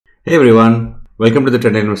Hey everyone, welcome to the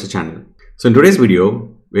Trend Investor channel. So in today's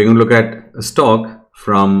video, we're going to look at a stock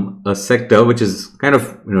from a sector which is kind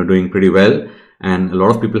of doing pretty well, and a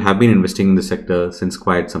lot of people have been investing in this sector since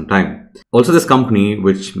quite some time. Also, this company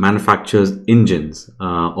which manufactures engines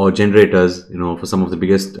or generators, for some of the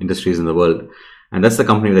biggest industries in the world, and that's the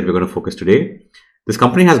company that we're going to focus today. This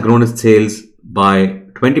company has grown its sales by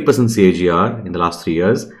 20% CAGR in the last 3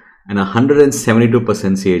 years and 172%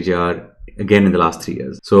 CAGR again in the last 3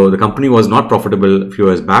 years. So the company was not profitable a few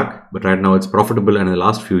years back, but right now it's profitable, and in the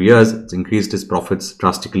last few years it's increased its profits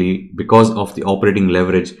drastically because of the operating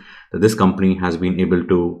leverage that this company has been able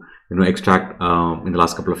to extract in the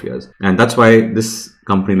last couple of years. And that's why this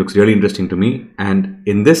company looks really interesting to me. And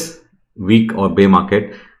in this weak or bear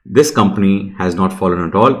market, this company has not fallen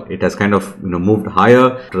at all. It has kind of moved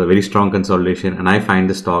higher to a very strong consolidation, and I find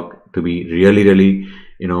the stock to be really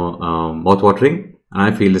mouth-watering. And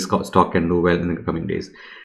I feel this stock can do well in the coming days.